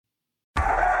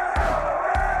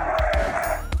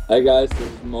Hi guys, this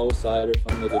is Mo Sider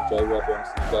from the Detroit Red Wings.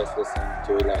 You guys listening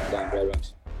to Locked On Red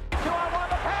Wings.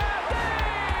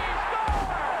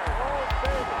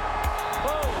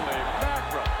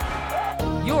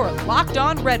 You're Locked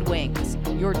On Red Wings,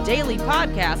 your daily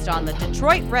podcast on the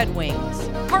Detroit Red Wings.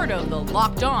 Part of the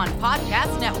Locked On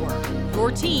Podcast Network,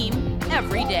 your team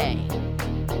every day.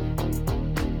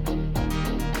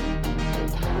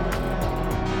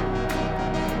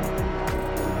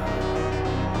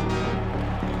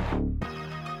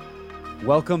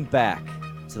 Welcome back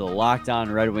to the Locked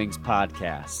On Red Wings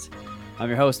podcast. I'm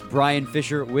your host, Brian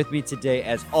Fisher. With me today,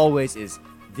 as always, is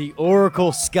the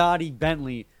Oracle Scotty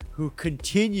Bentley, who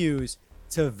continues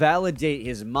to validate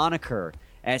his moniker,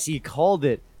 as he called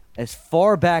it as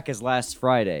far back as last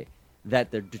Friday,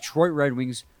 that the Detroit Red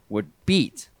Wings would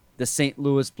beat the St.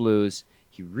 Louis Blues.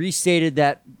 He restated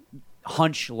that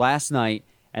hunch last night,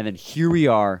 and then here we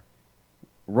are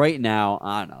right now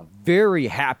on a very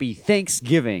happy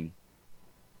Thanksgiving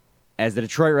as the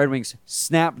Detroit Red Wings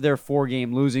snapped their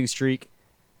 4-game losing streak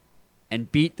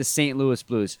and beat the St. Louis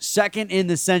Blues. Second in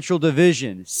the Central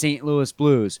Division, St. Louis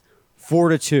Blues,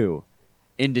 4-2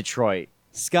 in Detroit.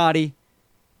 Scotty,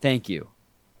 thank you.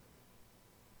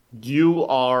 You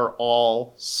are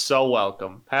all so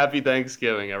welcome. Happy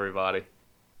Thanksgiving, everybody.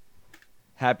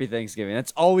 Happy Thanksgiving.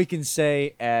 That's all we can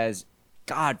say as,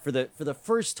 God, for the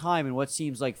first time in what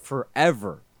seems like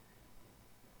forever,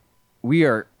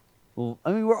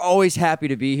 we're always happy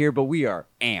to be here, but we are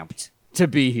amped to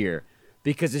be here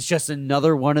because it's just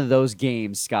another one of those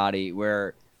games, Scotty,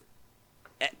 where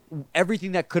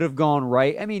everything that could have gone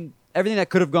right, everything that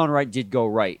could have gone right did go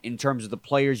right in terms of the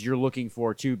players you're looking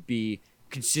for to be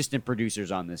consistent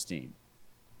producers on this team.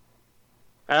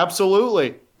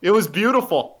 Absolutely. It was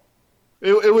beautiful.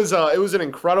 It was an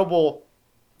incredible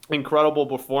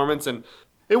performance, and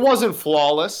it wasn't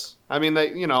flawless. I mean,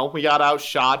 we got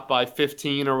outshot by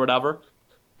 15 or whatever,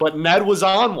 but Ned was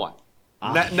on one.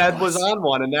 Ned was on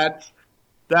one, and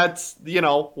that's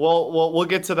we'll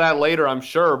get to that later, I'm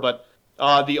sure. But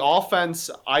the offense,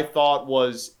 I thought,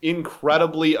 was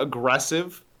incredibly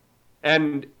aggressive,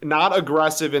 and not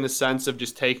aggressive in the sense of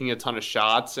just taking a ton of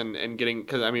shots and getting,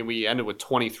 because we ended with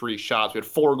 23 shots. We had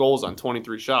 4 goals on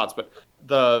 23 shots, but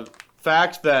the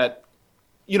fact that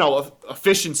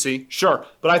efficiency, sure.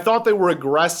 But I thought they were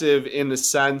aggressive in the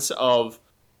sense of,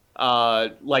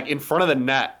 in front of the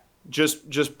net,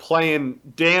 just playing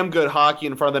damn good hockey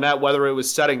in front of the net, whether it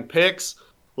was setting picks,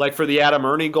 like for the Adam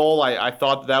Ernie goal. I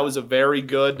thought that was a very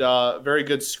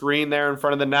good screen there in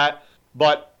front of the net,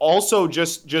 but also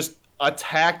just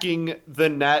attacking the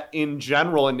net in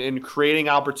general and creating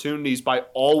opportunities by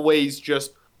always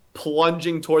just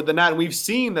plunging toward the net. And we've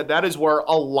seen that is where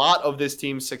a lot of this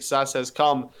team's success has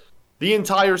come the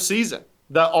entire season.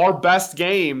 Our best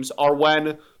games are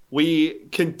when we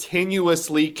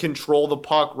continuously control the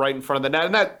puck right in front of the net.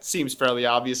 And that seems fairly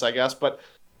obvious, I guess, but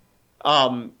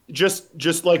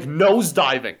just like nose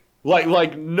diving,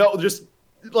 just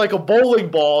like a bowling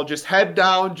ball, just head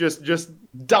down, just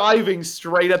diving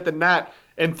straight at the net,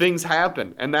 and things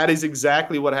happen. And that is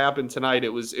exactly what happened tonight. It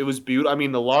was beautiful.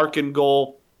 The Larkin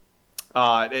goal,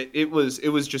 it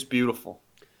was just beautiful.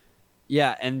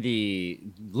 Yeah, and the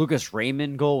Lucas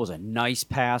Raymond goal was a nice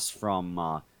pass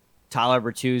from Tyler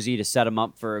Bertuzzi to set him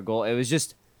up for a goal. It was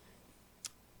just,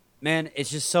 man, it's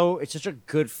such a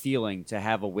good feeling to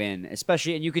have a win,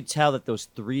 especially, and you could tell that those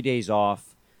 3 days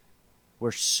off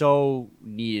were so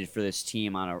needed for this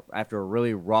team after a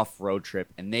really rough road trip,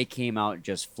 and they came out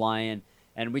just flying.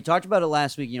 And we talked about it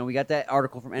last week. We got that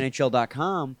article from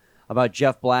NHL.com about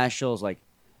Jeff Blashill's,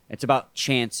 it's about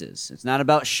chances. It's not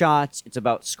about shots. It's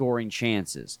about scoring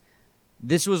chances.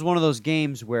 This was one of those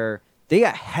games where they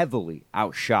got heavily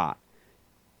outshot,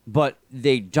 but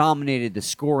they dominated the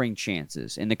scoring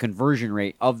chances and the conversion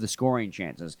rate of the scoring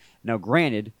chances. Now,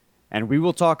 granted, and we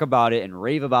will talk about it and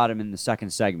rave about him in the second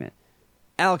segment,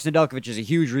 Alex Nedeljkovic is a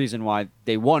huge reason why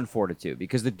they won 4-2,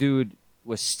 because the dude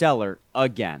was stellar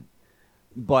again.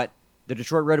 But the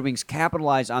Detroit Red Wings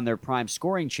capitalized on their prime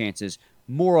scoring chances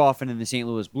more often than the St.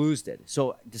 Louis Blues did.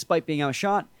 So despite being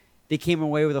outshot, they came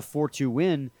away with a 4-2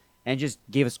 win and just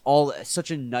gave us all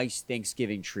such a nice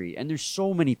Thanksgiving treat. And there's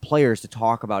so many players to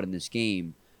talk about in this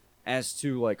game as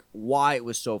to why it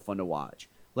was so fun to watch.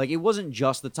 It wasn't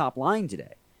just the top line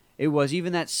today. It was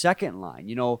even that second line.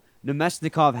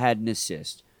 Nemesnikov had an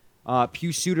assist.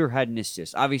 Pius Suter had an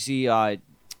assist. Obviously,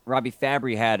 Robbie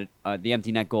Fabry had the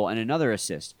empty net goal and another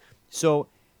assist. So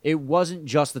it wasn't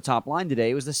just the top line today.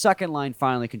 It was the second line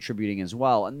finally contributing as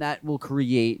well. And that will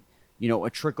create, a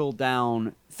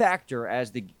trickle-down factor as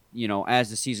the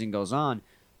season goes on.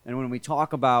 And when we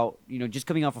talk about, just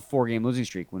coming off a 4-game losing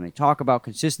streak, when they talk about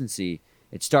consistency,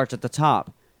 it starts at the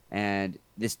top. And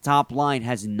this top line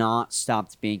has not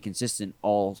stopped being consistent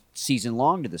all season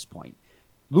long to this point.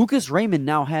 Lucas Raymond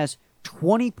now has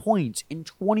 20 points in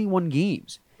 21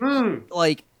 games.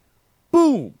 Like,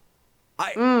 boom.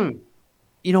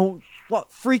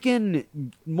 Freaking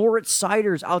Moritz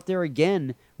Seider's out there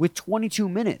again with 22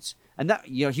 minutes. And that,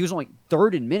 he was only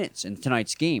third in minutes in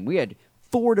tonight's game. We had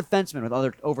 4 defensemen with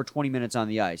over 20 minutes on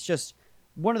the ice. Just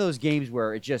one of those games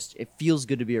where it feels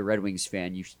good to be a Red Wings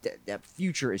fan. That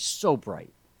future is so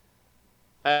bright.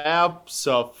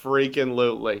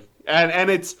 Abso-freaking-lutely. And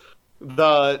it's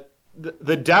the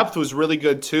depth was really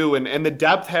good too, and the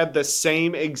depth had the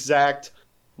same exact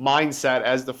mindset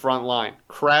as the front line.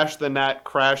 Crash the net,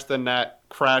 crash the net,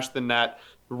 crash the net,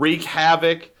 wreak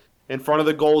havoc in front of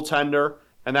the goaltender,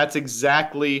 and that's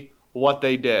exactly what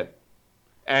they did.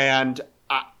 And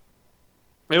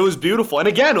it was beautiful. And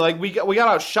again, like we got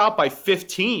outshot by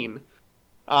 15.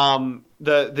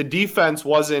 The defense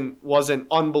wasn't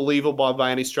unbelievable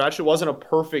by any stretch. It wasn't a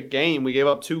perfect game. We gave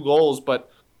up 2 goals,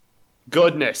 but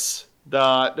goodness,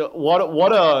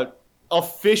 what a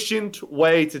efficient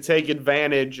way to take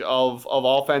advantage of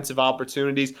offensive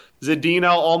opportunities. Zadina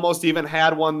almost even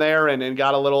had one there and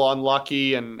got a little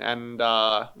unlucky and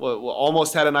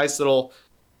almost had a nice little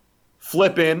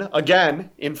flip in again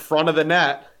in front of the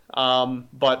net,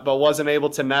 but wasn't able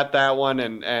to net that one.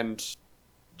 And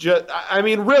just, I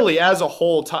mean, really as a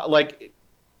whole, like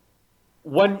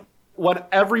when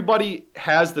everybody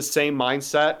has the same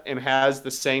mindset and has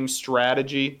the same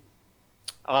strategy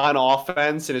on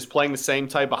offense and is playing the same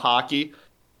type of hockey,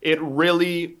 it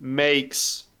really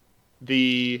makes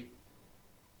it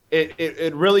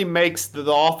really makes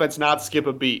the offense not skip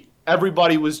a beat.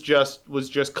 Everybody was just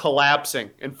collapsing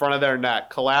in front of their net.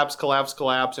 Collapse,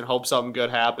 and hope something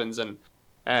good happens, and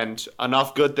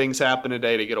enough good things happen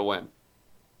today to get a win.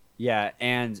 Yeah,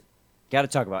 and got to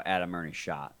talk about Adam Ernie's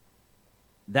shot.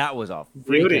 That was a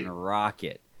Beauty. freaking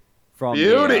rocket from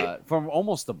from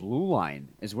almost the blue line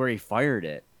is where he fired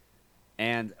it.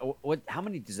 And how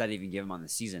many does that even give him on the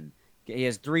season? He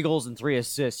has 3 goals and 3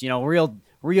 assists.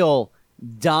 Real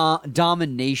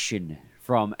domination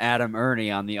from Adam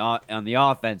Ernie on the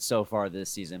offense so far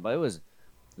this season. But it was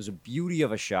a beauty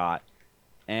of a shot,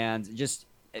 and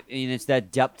it's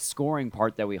that depth scoring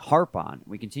part that we harp on.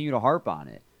 We continue to harp on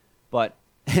it, but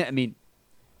I mean,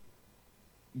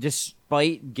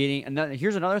 despite getting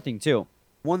here's another thing too.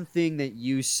 One thing that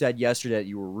you said yesterday that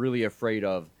you were really afraid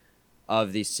of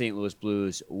the St. Louis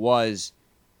Blues was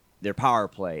their power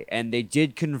play, and they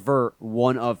did convert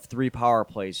 1 of 3 power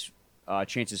plays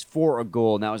chances for a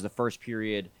goal, and that was the first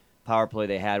period power play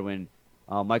they had when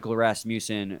Michael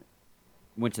Rasmussen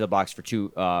went to the box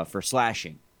for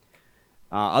slashing.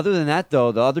 Other than that,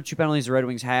 though, the other 2 penalties the Red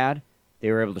Wings had, they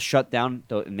were able to shut down,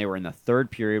 and they were in the third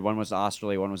period. One was the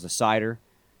Osterley, one was the Seider.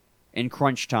 In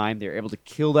crunch time, they were able to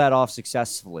kill that off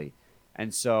successfully.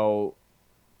 And so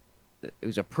it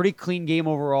was a pretty clean game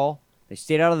overall. They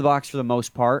stayed out of the box for the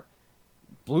most part.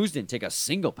 Blues didn't take a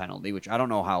single penalty, which I don't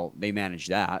know how they managed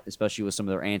that, especially with some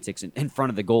of their antics in front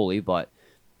of the goalie. But,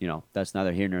 that's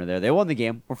neither here nor there. They won the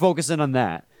game. We're focusing on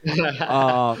that.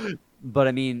 But,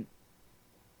 I mean,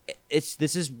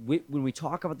 when we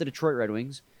talk about the Detroit Red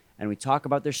Wings and we talk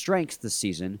about their strengths this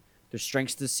season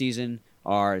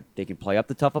are they can play up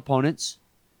the tough opponents.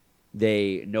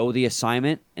 They know the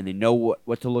assignment, and they know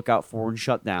what to look out for and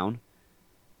shut down.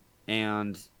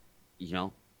 And,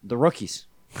 the rookies.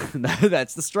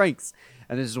 That's the strengths.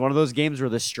 And this is one of those games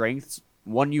where the strengths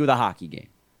won you the hockey game.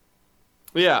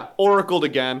 Yeah, oracled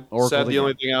again. The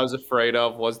only thing I was afraid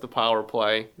of was the power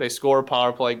play. They score a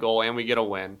power play goal, and we get a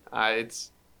win. I'm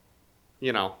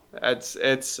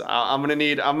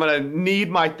gonna need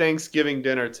my Thanksgiving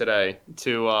dinner today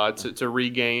to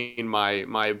regain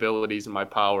my abilities and my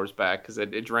powers back, because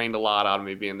it drained a lot out of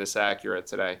me being this accurate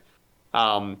today.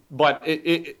 But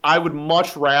I would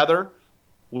much rather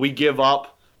we give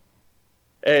up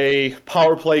a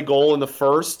power play goal in the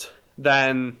first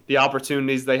than the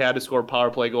opportunities they had to score power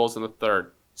play goals in the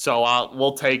third. So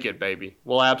we'll take it, baby.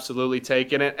 We'll absolutely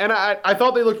take it. And I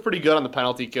thought they looked pretty good on the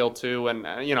penalty kill too. And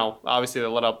obviously they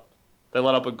let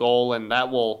up a goal, and that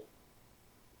will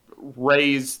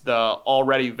raise the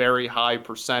already very high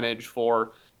percentage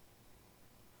for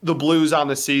the Blues on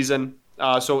the season.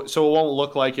 So it won't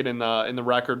look like it in the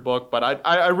record book. But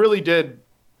I really did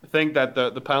think that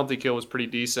the penalty kill was pretty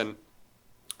decent,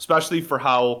 especially for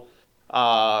how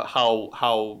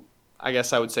I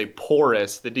guess I would say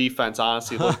porous the defense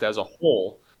honestly looked as a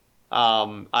whole.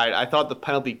 I thought the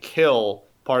penalty kill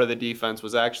part of the defense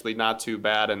was actually not too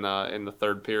bad in the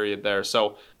third period there.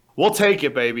 So We'll take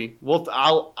it, baby. We'll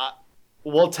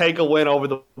take a win over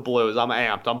the Blues. I'm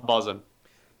amped. I'm buzzing.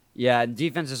 Yeah,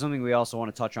 defense is something we also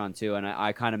want to touch on too, and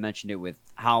I kind of mentioned it with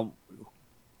how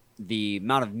the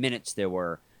amount of minutes there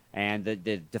were, and the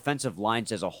defensive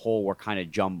lines as a whole were kind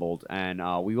of jumbled, and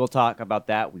we will talk about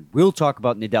that. We will talk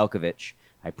about Nedeljkovic.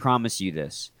 I promise you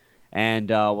this. And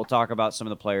we'll talk about some of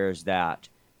the players that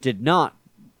did not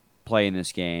play in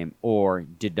this game or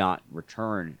did not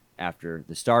return after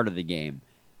the start of the game.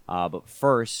 But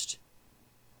first,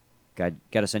 got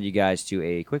to send you guys to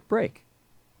a quick break.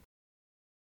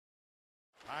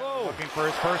 Looking for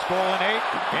his first goal in 8.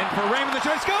 In for Raymond, the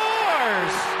try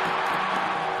scores!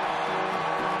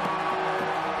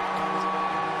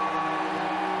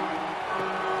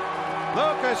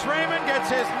 Lucas Raymond gets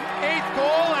his 8th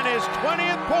goal and his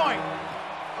 20th point,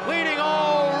 leading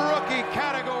all rookie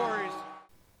categories.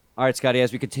 All right, Scotty,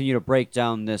 as we continue to break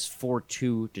down this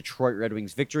 4-2 Detroit Red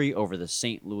Wings victory over the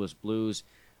St. Louis Blues,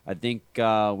 I think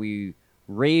we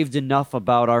raved enough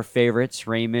about our favorites,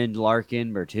 Raymond,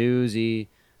 Larkin, Bertuzzi.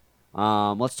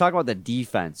 Let's talk about the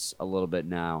defense a little bit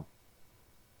now.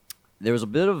 There was a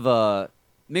bit of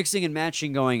mixing and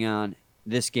matching going on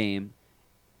this game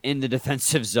in the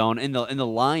defensive zone, in the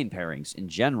line pairings in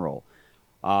general.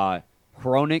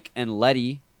 Hronek and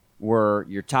Leddy were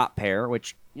your top pair,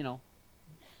 which, you know,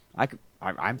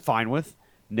 I'm fine with.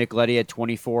 Nick Leddy at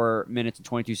 24 minutes and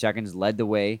 22 seconds led the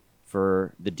way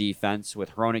for the defense,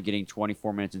 with Hronek getting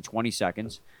 24 minutes and 20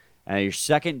 seconds. Your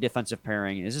second defensive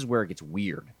pairing, and this is where it gets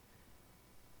weird.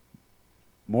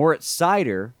 Moritz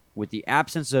Seider, with the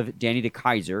absence of Danny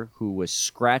DeKeyser, who was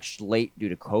scratched late due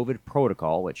to COVID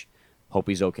protocol, which hope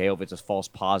he's okay. Hope it's a false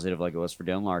positive like it was for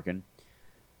Dylan Larkin,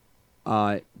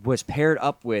 was paired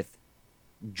up with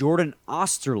Jordan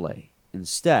Osterley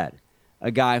instead,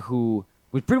 a guy who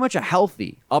was pretty much a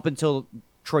healthy up until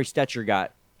Troy Stecher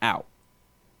got out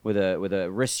with a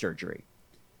wrist surgery.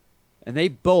 And they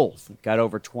both got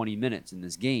over 20 minutes in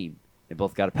this game. They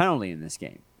both got a penalty in this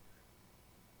game.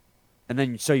 And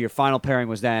then, so your final pairing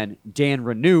was then Dan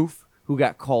Renouf, who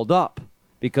got called up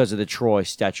because of the Troy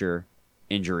Stecher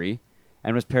injury,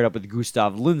 and was paired up with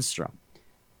Gustav Lindstrom.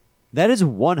 That is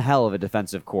one hell of a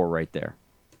defensive core right there.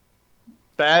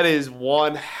 That is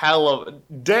one hell of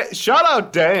shout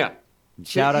out Dan.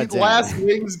 Shout out Dan. Last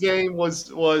Wings game was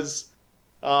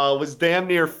damn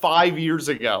near 5 years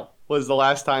ago. Was the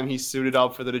last time he suited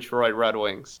up for the Detroit Red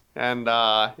Wings, and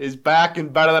is back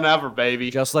and better than ever, baby.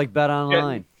 Just like Bet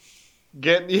Online.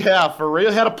 Yeah, for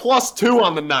real. Had a +2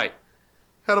 on the night.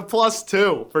 Had a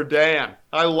 +2 for Dan.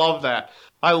 I love that.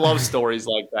 I love stories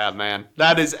like that, man.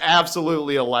 That is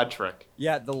absolutely electric.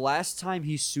 Yeah, the last time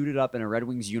he suited up in a Red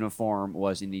Wings uniform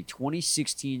was in the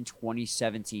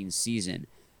 2016-2017 season.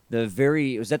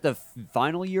 Was that the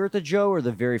final year at the Joe or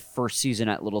the very first season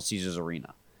at Little Caesars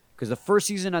Arena? Because the first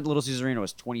season at Little Caesars Arena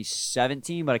was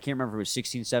 2017, but I can't remember if it was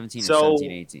 16-17 or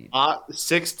 17-18.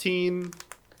 16.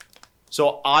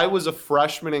 So I was a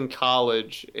freshman in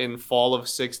college in fall of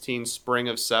 16, spring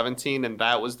of 17, and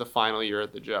that was the final year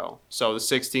at the Joe. So the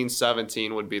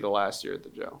 16-17 would be the last year at the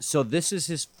Joe. So this is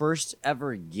his first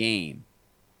ever game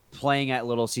playing at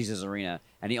Little Caesars Arena,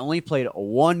 and he only played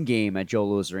one game at Joe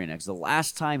Louis Arena. Because the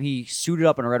last time he suited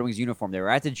up in a Red Wings uniform, they were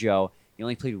at the Joe. He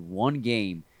only played one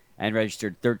game and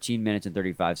registered 13 minutes and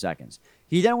 35 seconds.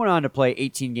 He then went on to play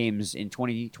 18 games in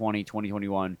 2020,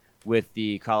 2021 with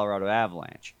the Colorado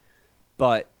Avalanche.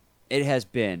 But it has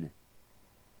been,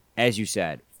 as you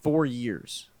said, 4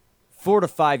 years, 4 to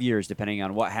 5 years, depending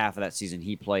on what half of that season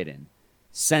he played in,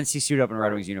 since he suited up in a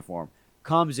Red Wings uniform.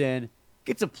 Comes in,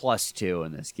 gets a +2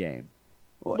 in this game.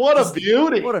 What a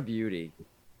beauty. What a beauty.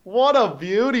 What a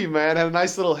beauty, man. Had a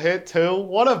nice little hit, too.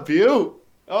 What a beaut.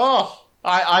 Oh,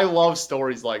 I love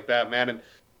stories like that, man.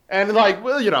 And like,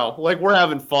 well, you know, like we're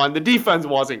having fun. The defense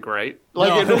wasn't great.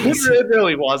 Like, no, it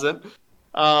really wasn't.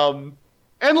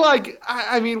 And like,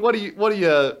 I mean, what are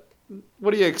you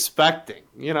expecting?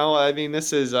 You know, I mean,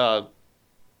 this is all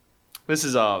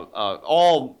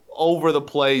over the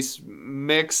place,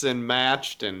 mix and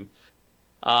matched, and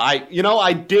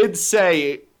I did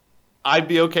say I'd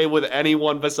be okay with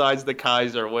anyone besides the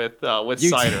Kaiser with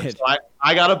Seider. So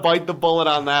I gotta bite the bullet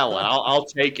on that one. I'll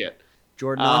take it.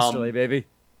 Jordan Osterley, baby.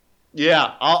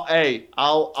 Yeah, I'll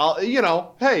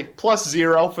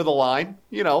 +0 for the line,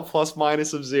 plus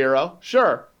minus of 0.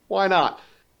 Sure, why not?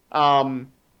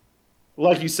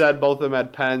 Like you said, both of them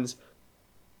had pens.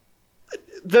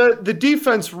 The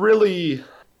defense really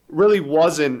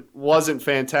wasn't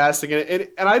fantastic,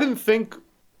 and I didn't think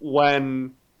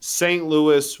when St.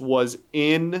 Louis was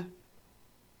in.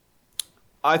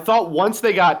 I thought once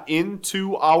they got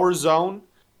into our zone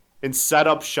and set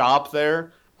up shop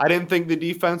there, I didn't think the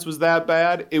defense was that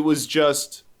bad. It was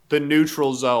just the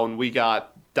neutral zone we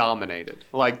got dominated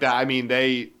like that. I mean,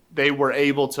 they were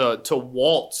able to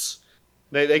waltz.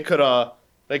 They could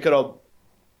have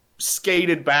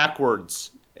skated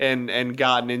backwards and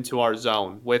gotten into our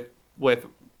zone with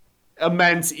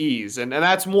immense ease. And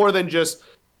that's more than just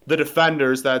the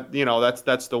defenders. That, you know,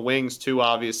 that's the wings too,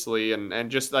 obviously, and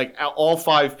just like all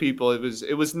five people.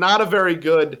 It was not a very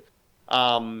good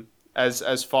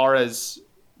as far as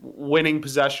winning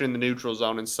possession in the neutral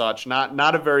zone and such.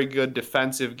 Not a very good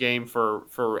defensive game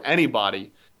for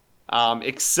anybody,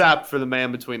 except for the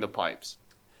man between the pipes.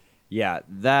 Yeah,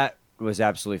 that was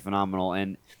absolutely phenomenal.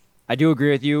 And I do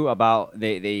agree with you about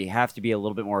they have to be a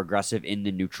little bit more aggressive in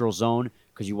the neutral zone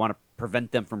because you want to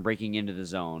prevent them from breaking into the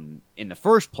zone in the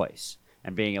first place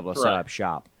and being able to set up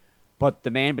shop. But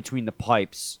the man between the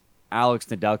pipes, Alex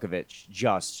Nedeljkovic,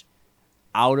 just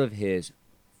out of his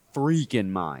freaking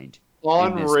mind.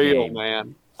 Unreal,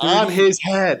 man. On his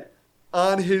head.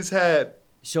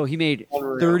 So he made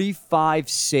 35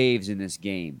 saves in this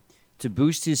game. To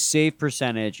boost his save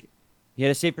percentage, he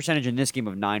had a save percentage in this game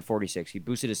of .946. He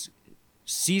boosted his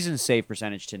season save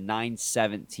percentage to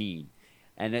 .917.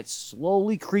 And it's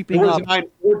slowly creeping up. It was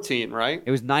 .914, right? It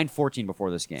was .914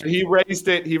 before this game. So he raised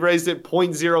it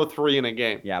 .0.03 in a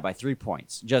game. Yeah, by 3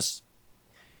 points.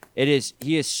 He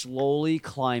is slowly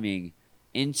climbing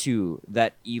into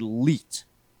that elite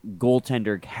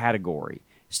goaltender category.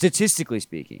 Statistically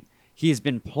speaking, he has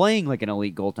been playing like an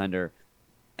elite goaltender,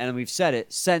 and we've said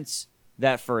it since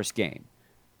that first game.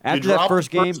 After that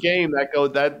first game,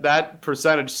 that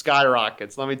percentage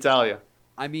skyrockets. Let me tell you.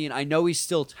 I mean, I know he's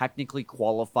still technically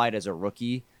qualified as a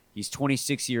rookie. He's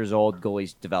 26 years old.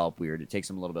 Goalies develop weird. It takes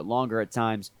him a little bit longer at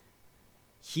times.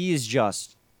 He is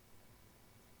just.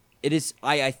 It is.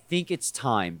 I think it's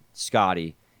time,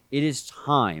 Scotty. It is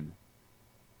time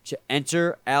to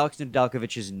enter Alex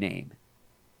Nedeljkovic's name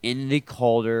in the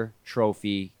Calder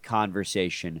Trophy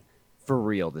conversation for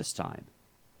real this time.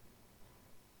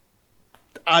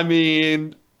 I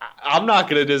mean, I'm not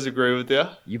going to disagree with you.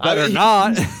 You better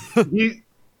not.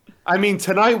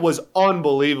 Tonight was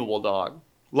unbelievable, dog.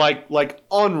 Like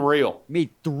unreal. Made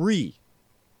 3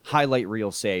 highlight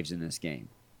reel saves in this game.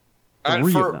 And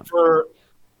 3 of them.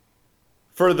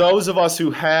 For those of us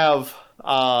who have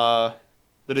the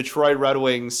Detroit Red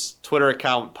Wings Twitter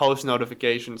account post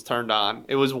notifications turned on,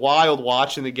 it was wild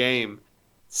watching the game,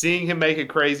 seeing him make a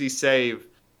crazy save,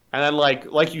 and then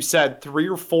like you said, 3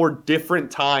 or 4 different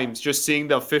times just seeing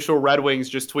the official Red Wings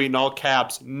just tweet in all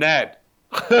caps, Ned.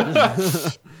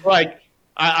 It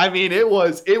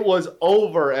was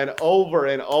over and over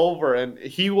and over, and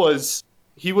he was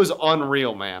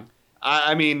unreal, man.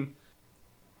 I mean,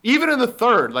 even in the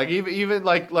third, even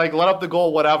let up the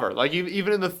goal, whatever.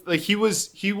 Even in the he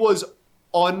was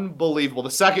unbelievable.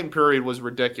 The second period was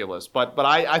ridiculous, but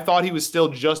I thought he was still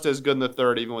just as good in the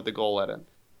third, even with the goal let in.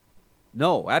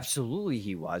 No, absolutely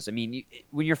he was. I mean,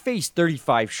 when you're faced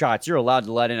 35 shots, you're allowed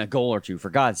to let in a goal or two, for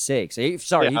God's sakes. He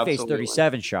faced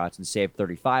 37 shots and saved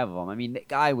 35 of them. I mean, the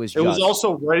guy was just... It was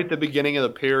also right at the beginning of the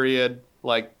period,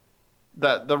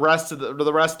 the rest of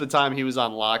the time he was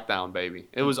on lockdown, baby.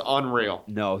 It was unreal.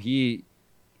 No,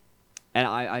 and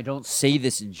I don't say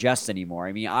this in jest anymore.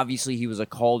 I mean, obviously he was a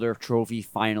Calder Trophy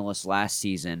finalist last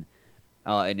season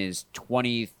in his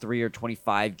 23 or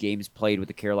 25 games played with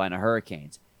the Carolina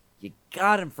Hurricanes. You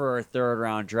got him for a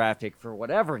third-round draft pick for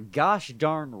whatever gosh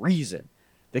darn reason.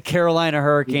 The Carolina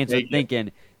Hurricanes are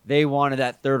thinking they wanted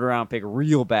that third-round pick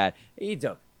real bad. He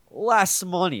took less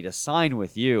money to sign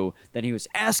with you than he was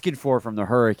asking for from the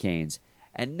Hurricanes.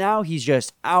 And now he's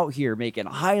just out here making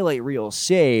highlight reel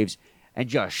saves and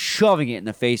just shoving it in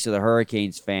the face of the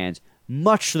Hurricanes fans,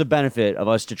 much to the benefit of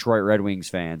us Detroit Red Wings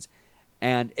fans.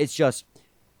 And it's just,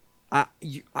 I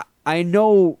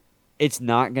know it's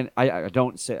not gonna. I don't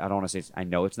want to say. I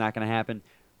know it's not gonna happen,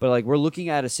 but we're looking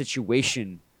at a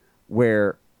situation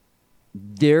where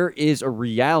there is a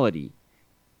reality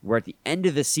where at the end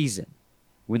of the season,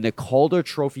 when the Calder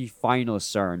Trophy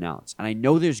finalists are announced, and I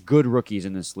know there's good rookies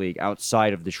in this league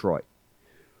outside of Detroit,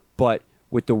 but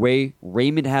with the way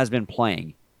Raymond has been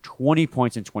playing, 20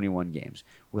 points in 21 games,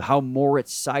 with how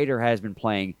Moritz Seider has been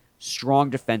playing strong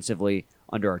defensively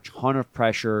under a ton of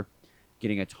pressure,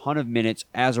 getting a ton of minutes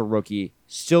as a rookie,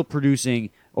 still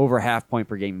producing over half point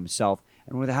per game himself,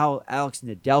 and with how Alex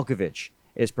Nedeljkovic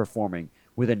is performing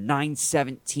with a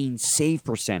 .917 save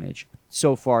percentage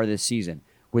so far this season,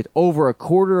 with over a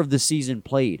quarter of the season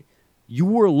played,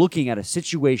 you are looking at a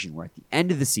situation where at the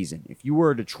end of the season, if you were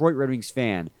a Detroit Red Wings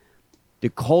fan, the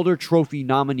Calder Trophy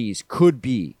nominees could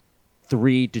be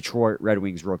 3 Detroit Red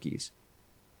Wings rookies.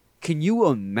 Can you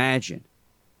imagine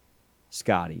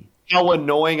Scotty. How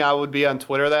annoying I would be on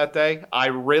Twitter that day. I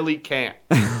really can't.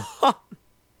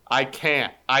 I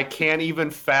can't. I can't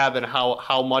even fathom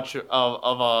how much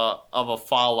of a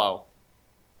follow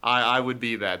I would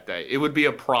be that day. It would be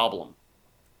a problem.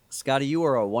 Scotty, you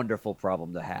are a wonderful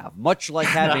problem to have. Much like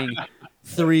having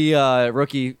 3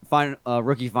 rookie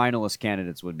finalist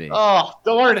candidates would be. Oh,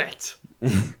 darn it.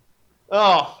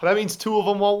 Oh, that means 2 of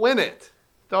them won't win it.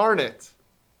 Darn it.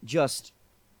 Just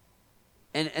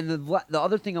and the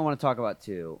other thing I want to talk about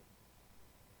too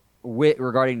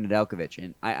regarding Nedeljkovic,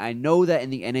 and I know that in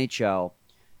the NHL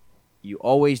you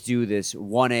always do this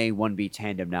 1A 1B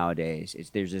tandem nowadays.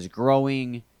 There's this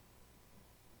growing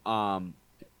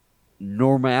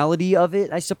normality of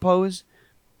it, I suppose,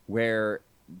 where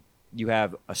you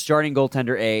have a starting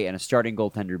goaltender A and a starting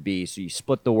goaltender B, so you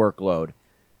split the workload.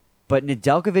 But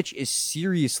Nedeljkovic is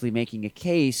seriously making a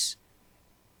case,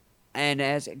 and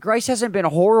as Greiss hasn't been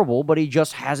horrible, but he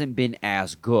just hasn't been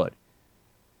as good.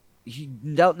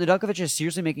 Nedeljkovic is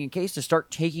seriously making a case to start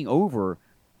taking over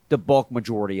the bulk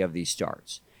majority of these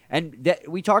starts. And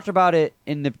we talked about it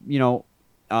in the, you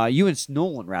and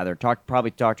Nolan rather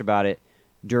probably talked about it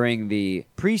during the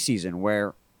preseason,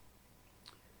 where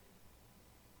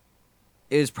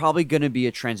it is probably going to be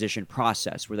a transition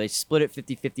process where they split it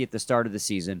 50-50 at the start of the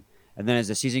season. And then as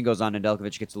the season goes on,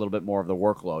 Nedeljkovic gets a little bit more of the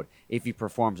workload if he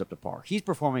performs up to par. He's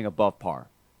performing above par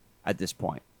at this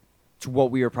point to what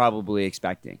we were probably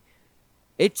expecting.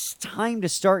 It's time to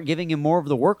start giving him more of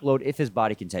the workload if his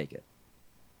body can take it.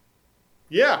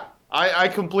 Yeah, I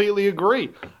completely agree.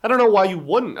 I don't know why you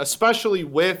wouldn't, especially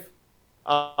with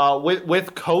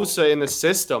Kosa in the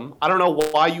system. I don't know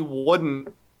why you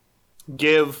wouldn't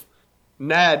give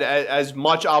Ned as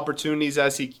much opportunities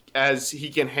as he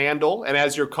can handle, and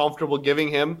as you're comfortable giving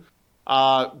him.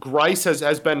 Greiss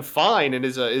has been fine and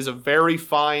is a very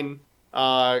fine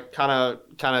kind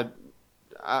of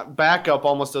backup.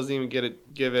 Almost doesn't even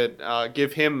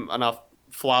give him enough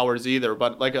flowers either.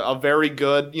 But like a very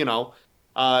good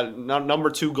number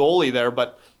 2 goalie there.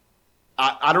 But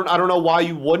I don't know why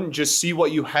you wouldn't just see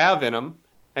what you have in him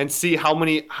and see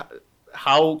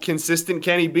how consistent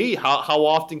can he be? How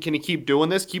often can he keep doing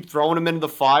this? Keep throwing him into the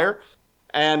fire?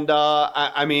 And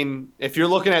I mean, if you're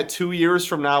looking at 2 years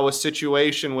from now, a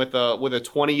situation with a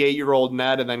 28-year-old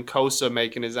Ned and then Kosa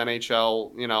making his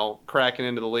NHL, cracking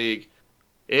into the league,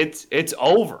 it's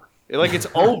over. It's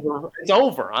over. It's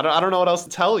over. I don't know what else to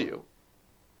tell you.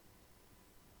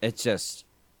 It's just,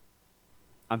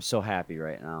 I'm so happy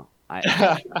right now.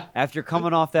 After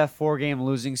coming off that 4-game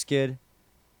losing skid.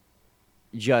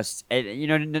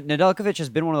 Nedeljkovic has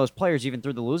been one of those players, even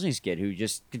through the losing skid, who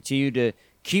just continue to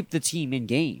keep the team in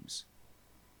games.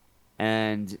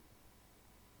 And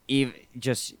I'm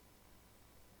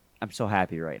so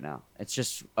happy right now. It's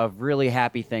just a really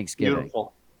happy Thanksgiving.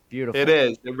 Beautiful. It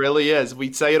is. It really is.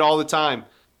 We say it all the time.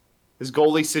 His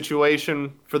goalie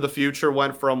situation for the future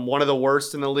went from one of the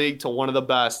worst in the league to one of the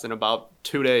best in about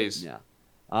 2 days. Yeah.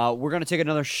 We're going to take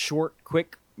another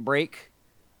quick break.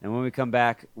 And when we come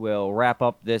back, we'll wrap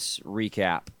up this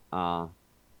recap.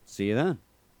 See you then.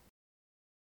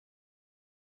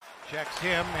 Checks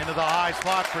him into the high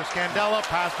slot for Scandella.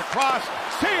 Passed across.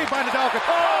 Saved by Nedeljkovic.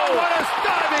 Oh, what a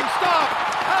diving stop!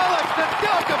 Alex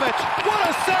Nedeljkovic. What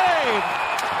a save!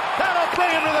 That'll bring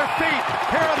him to their feet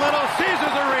here at Little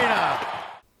Caesars Arena.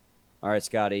 All right,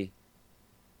 Scotty.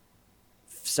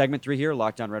 Segment 3 here,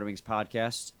 Locked On Red Wings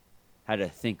podcast. Had to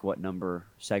think what number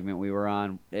segment we were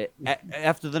on.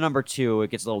 After the number 2,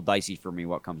 it gets a little dicey for me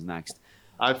what comes next.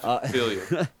 I feel you. It's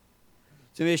going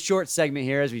to be a short segment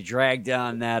here as we drag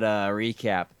down that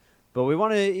recap. But we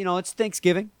want to, it's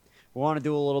Thanksgiving. We want to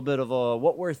do a little bit of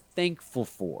what we're thankful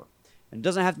for. And it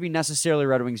doesn't have to be necessarily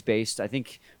Red Wings based. I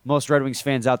think most Red Wings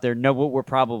fans out there know what we're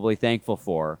probably thankful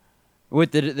for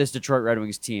with this Detroit Red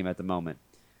Wings team at the moment.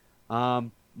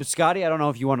 But Scotty, I don't know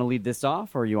if you want to lead this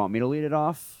off or you want me to lead it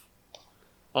off.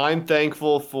 I'm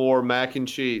thankful for mac and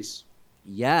cheese.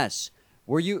 Yes.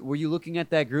 Were you looking at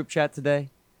that group chat today?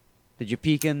 Did you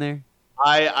peek in there?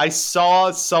 I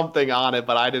saw something on it,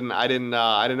 but I didn't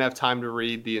have time to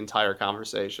read the entire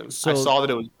conversation. So I saw that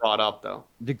it was brought up though.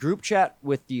 The group chat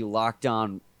with the Locked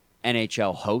On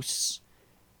NHL hosts,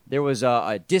 there was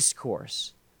a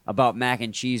discourse about mac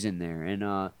and cheese in there, and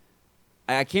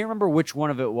I can't remember which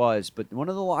one of it was, but one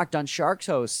of the Locked On Sharks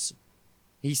hosts,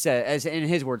 he said, as in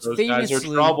his words, those guys are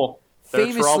trouble.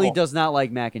 Famously does not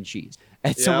like mac and cheese.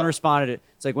 And someone responded,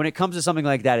 it's like when it comes to something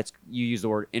like that, you use the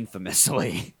word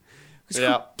infamously.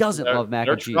 Who doesn't love mac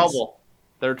and cheese?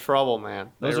 They're trouble, man.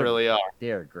 They really are.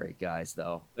 They're great guys,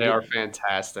 though. They are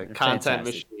fantastic. Content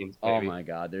machines, baby. Oh, my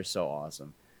God. They're so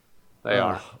awesome. They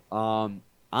are.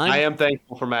 I am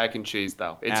thankful for mac and cheese,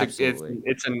 though.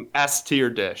 It's an S tier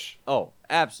dish. Oh,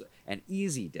 absolutely. An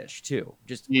easy dish, too.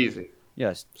 Just easy.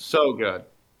 Yes. So good.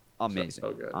 Amazing.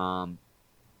 So good.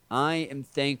 I am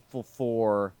thankful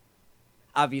for,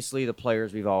 obviously, the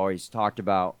players we've always talked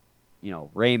about.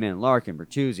 Raymond, Larkin,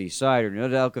 Bertuzzi, Seider,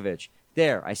 Nedeljkovic.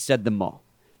 There, I said them all.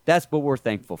 That's what we're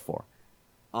thankful for.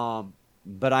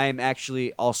 But I am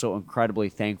actually also incredibly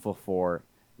thankful for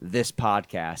this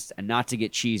podcast. And not to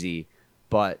get cheesy,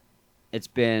 but it's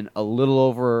been a little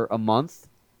over a month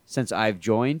since I've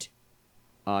joined.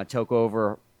 Took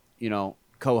over,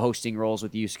 co-hosting roles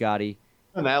with you, Scotty.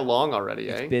 Been that long already,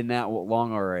 It's been that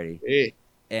long already. Hey.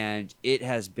 And it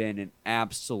has been an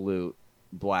absolute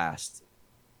blast.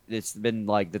 It's been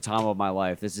like the time of my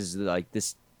life. This is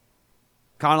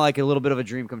kind of like a little bit of a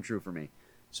dream come true for me.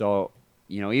 So,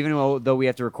 even though we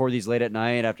have to record these late at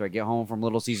night after I get home from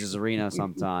Little Caesars Arena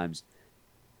sometimes,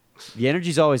 the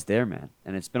energy's always there, man.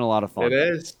 And it's been a lot of fun. It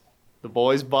is. The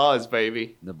boys buzz,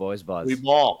 baby. The boys buzz. We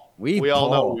ball. We all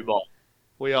ball. know we ball.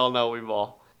 We all know we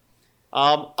ball.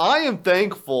 I am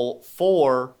thankful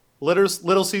for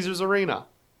Little Caesars Arena.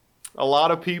 A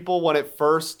lot of people, when it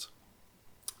first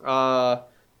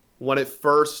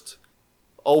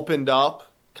opened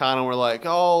up, kind of were like,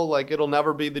 oh, like it'll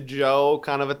never be the Joe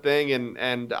kind of a thing.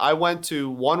 And I went to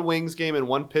one Wings game and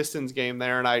one Pistons game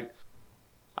there, and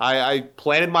I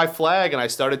planted my flag and I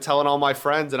started telling all my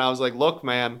friends, and I was like, look,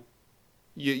 man,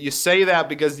 you say that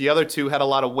because the other two had a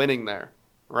lot of winning there.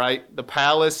 Right? The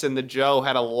Palace and the Joe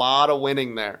had a lot of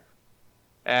winning there.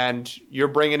 And you're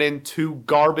bringing in two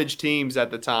garbage teams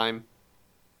at the time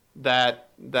that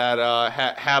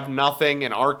have nothing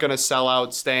and aren't going to sell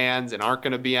out stands and aren't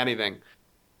going to be anything.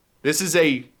 This is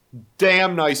a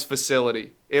damn nice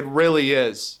facility. It really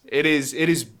is. It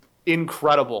is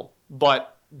incredible.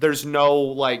 But there's no,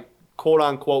 like,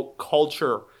 quote-unquote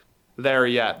culture there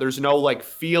yet. There's no, like,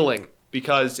 feeling.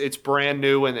 Because it's brand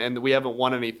new and we haven't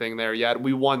won anything there yet.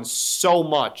 We won so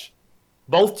much.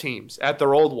 Both teams at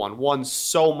their old one won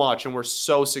so much and were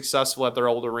so successful at their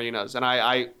old arenas. And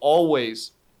I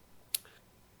always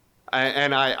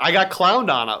got clowned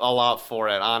on a lot for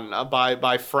it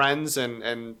by friends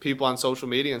and people on social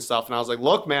media and stuff. And I was like,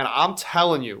 look, man, I'm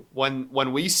telling you, when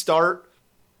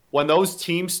those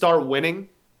teams start winning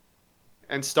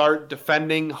and start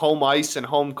defending home ice and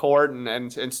home court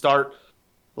and start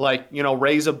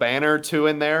raise a banner or two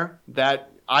in there,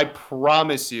 that I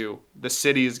promise you the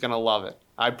city is going to love it.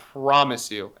 I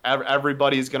promise you.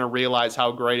 Everybody's going to realize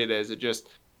how great it is. It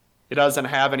doesn't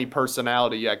have any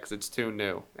personality yet because it's too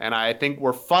new. And I think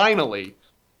we're finally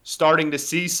starting to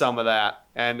see some of that.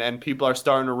 And people are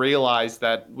starting to realize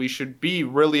that we should be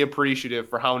really appreciative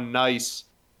for how nice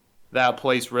that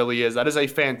place really is. That is a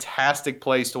fantastic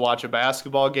place to watch a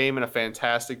basketball game and a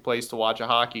fantastic place to watch a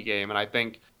hockey game. And I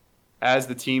think as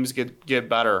the teams get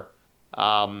better,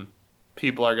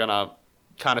 people are going to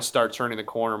kind of start turning the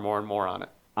corner more and more on it.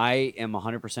 I am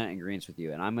 100% in agreement with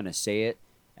you, and I'm going to say it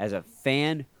as a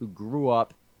fan who grew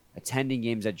up attending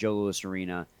games at Joe Louis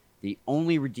Arena. The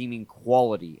only redeeming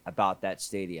quality about that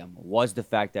stadium was the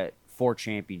fact that 4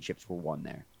 championships were won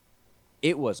there.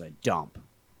 It was a dump.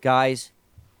 Guys,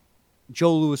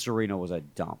 Joe Louis Arena was a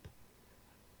dump.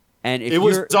 And if it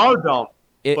was our dump,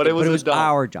 but it was dump.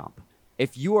 Our dump.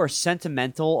 If you are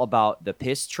sentimental about the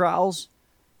piss trials,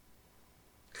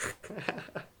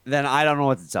 then I don't know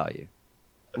what to tell you.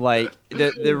 Like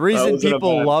the reason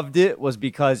people loved it was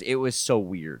because it was so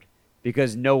weird.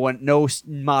 Because no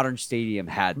modern stadium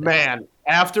had that. Man,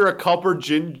 after a couple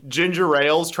ginger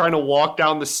ales trying to walk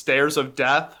down the stairs of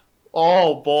death,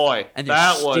 oh boy, and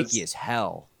that was sticky as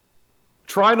hell.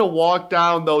 Trying to walk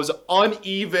down those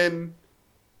uneven,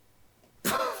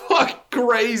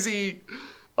 crazy.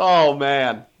 Oh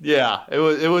man, yeah, it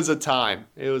was a time.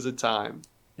 It was a time.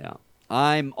 Yeah,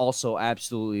 I'm also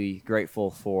absolutely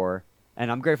grateful for,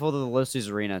 and I'm grateful to the Little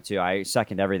Caesars Arena too. I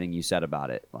second everything you said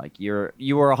about it. Like you were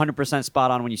 100%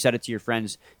 spot on when you said it to your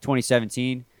friends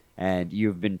 2017, and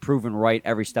you've been proven right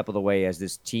every step of the way as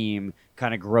this team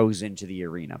kind of grows into the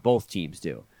arena. Both teams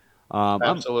do.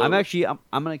 Absolutely.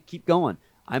 I'm gonna keep going.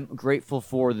 I'm grateful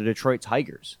for the Detroit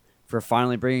Tigers for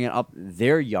finally bringing up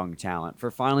their young talent,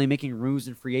 for finally making moves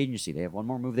in free agency. They have one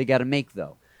more move they got to make,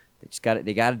 though. They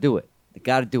got to do it. They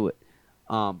got to do it.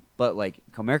 But, like,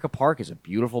 Comerica Park is a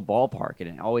beautiful ballpark, and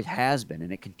it always has been,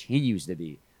 and it continues to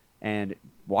be. And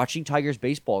watching Tigers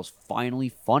baseball is finally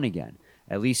fun again.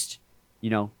 At least,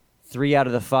 3 out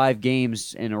of the 5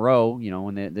 games in a row,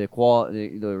 when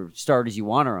the starters you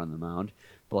want are on the mound.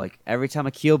 But, like, every time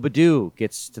Akil Baddoo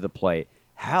gets to the plate,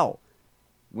 hell,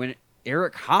 when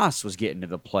Eric Haas was getting to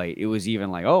the plate, it was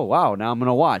even like, oh, wow, now I'm going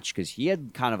to watch because he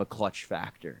had kind of a clutch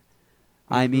factor.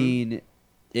 I mean,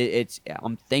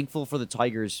 I'm thankful for the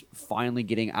Tigers finally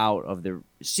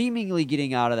seemingly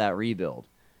getting out of that rebuild.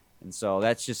 And so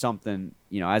that's just something,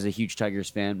 as a huge Tigers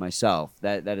fan myself,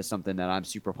 that is something that I'm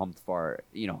super pumped for.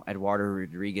 Eduardo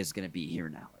Rodriguez is going to be here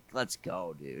now. Like, let's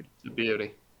go, dude. It's a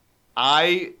beauty.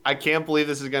 I can't believe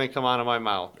this is going to come out of my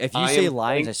mouth. If you say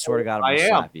Lions, I swear to God, I'm going to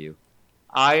slap you.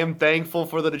 I am thankful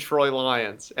for the Detroit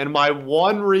Lions. And my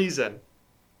one reason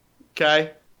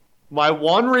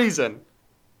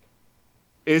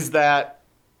is that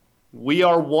we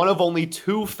are one of only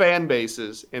 2 fan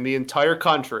bases in the entire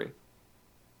country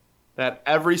that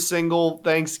every single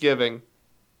Thanksgiving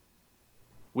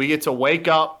we get to wake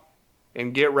up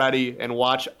and get ready and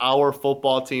watch our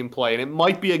football team play. And it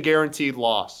might be a guaranteed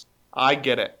loss. I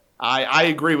get it. I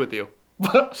agree with you.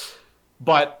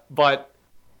 but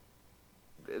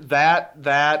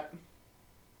that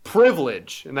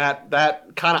privilege and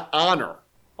that kind of honor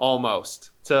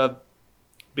almost to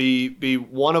be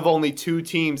one of only 2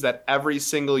 teams that every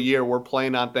single year we're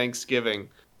playing on Thanksgiving.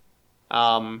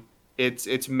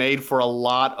 It's made for a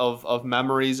lot of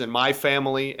memories in my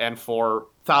family and for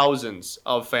thousands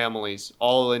of families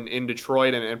all in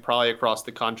Detroit and probably across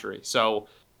the country. So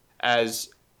as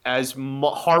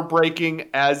heartbreaking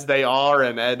as they are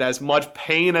and as much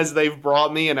pain as they've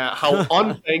brought me and how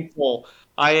unthankful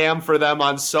I am for them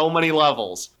on so many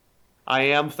levels, I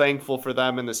am thankful for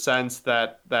them in the sense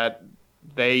that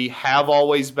they have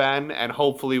always been and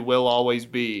hopefully will always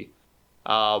be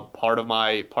part of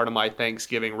my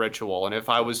Thanksgiving ritual. And if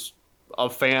I was a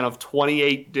fan of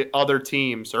 28 other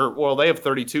teams, they have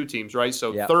 32 teams, right?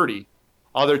 So yep. 30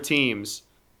 other teams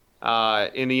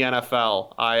in the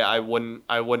NFL, I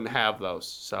wouldn't have those.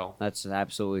 So that's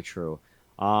absolutely true.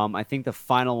 I think the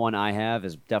final one I have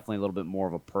is definitely a little bit more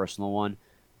of a personal one,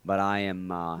 but I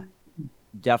am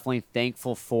definitely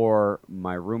thankful for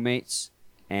my roommates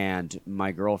and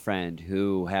my girlfriend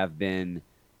who have been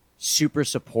super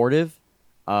supportive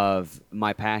of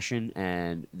my passion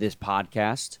and this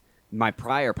podcast. My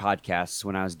prior podcasts,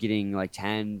 when I was getting like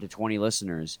 10 to 20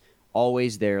 listeners,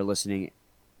 always there listening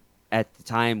at the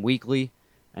time weekly.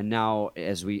 And now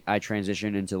as I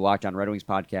transition into Locked On Red Wings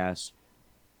podcast,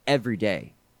 every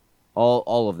day,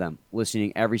 all of them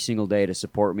listening every single day to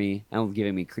support me and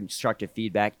giving me constructive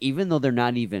feedback, even though they're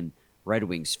not even Red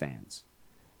Wings fans.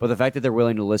 But the fact that they're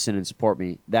willing to listen and support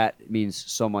me, that means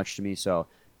so much to me. So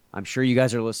I'm sure you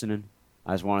guys are listening.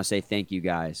 I just want to say thank you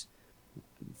guys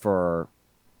for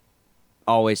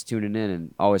always tuning in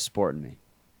and always supporting me.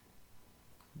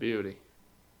 Beauty.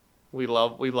 We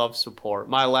love support.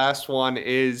 My last one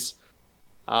is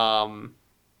that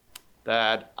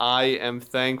I am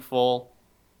thankful,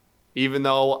 even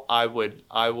though I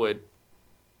would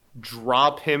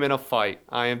drop him in a fight.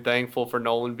 I am thankful for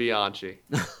Nolan Bianchi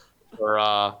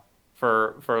for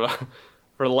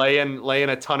laying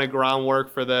a ton of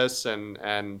groundwork for this,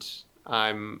 and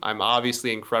I'm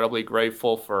obviously incredibly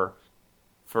grateful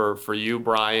for you,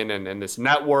 Brian, and this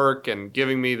network, and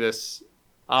giving me this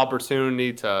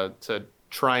opportunity to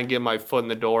try and get my foot in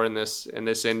the door in this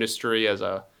industry as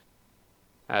a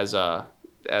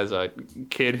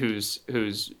kid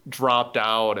who's dropped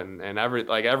out and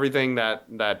everything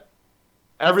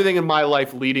everything in my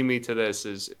life leading me to this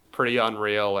is pretty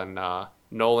unreal, and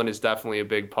Nolan is definitely a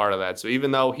big part of that. So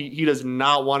even though he does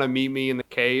not want to meet me in the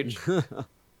cage,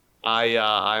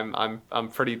 I'm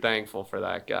pretty thankful for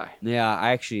that guy.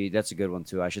 Yeah, that's a good one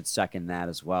too. I should second that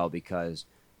as well, because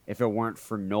if it weren't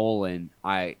for Nolan,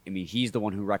 I mean, he's the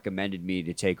one who recommended me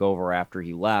to take over after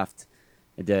he left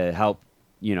to help,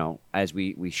 as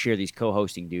we share these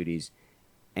co-hosting duties.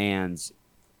 And,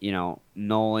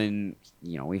 Nolan,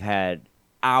 we've had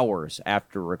hours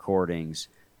after recordings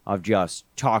of just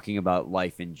talking about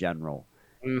life in general.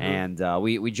 Mm-hmm. And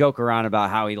we joke around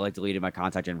about how he deleted my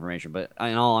contact information, but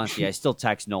in all honesty, I still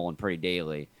text Nolan pretty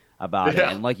daily about it.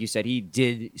 And like you said, he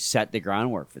did set the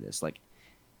groundwork for this. Like,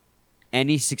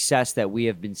 any success that we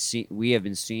have been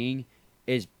seeing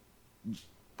is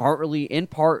in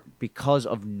part because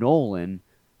of Nolan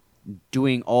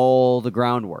doing all the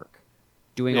groundwork,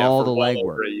 doing all the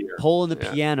legwork, pulling the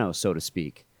piano, so to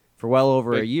speak, for well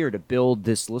over a year to build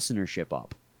this listenership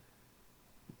up.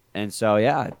 And so,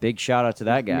 big shout out to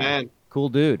that guy. Man, cool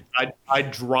dude. I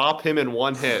drop him in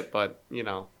one hit, but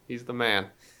he's the man.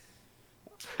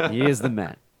 He is the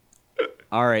man.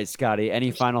 All right, Scotty,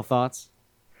 any final thoughts?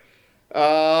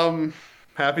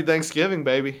 Happy Thanksgiving,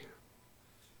 baby.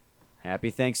 Happy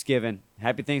Thanksgiving.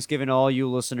 Happy Thanksgiving to all you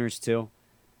listeners, too.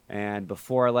 And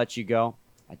before I let you go,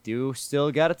 I do still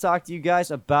got to talk to you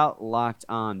guys about Locked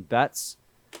On Bets.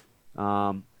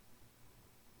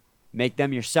 Make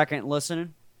them your second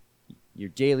listening, your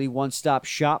daily one-stop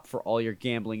shop for all your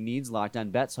gambling needs. Locked On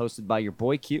Bets, hosted by your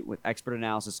boy Q, with expert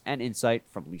analysis and insight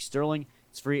from Lee Sterling.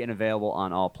 It's free and available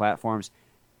on all platforms.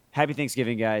 Happy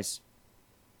Thanksgiving, guys.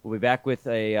 We'll be back with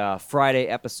a Friday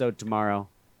episode tomorrow.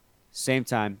 Same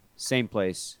time, same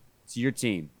place. It's your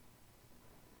team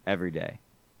every day.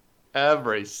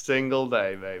 Every single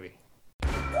day, baby.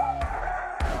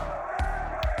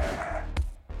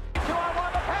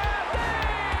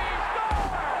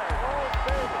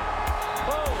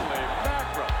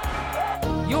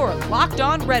 Your Locked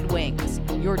On Red Wings,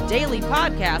 your daily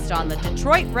podcast on the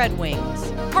Detroit Red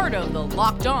Wings. Part of the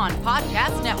Locked On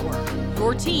Podcast Network,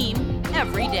 your team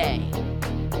every day.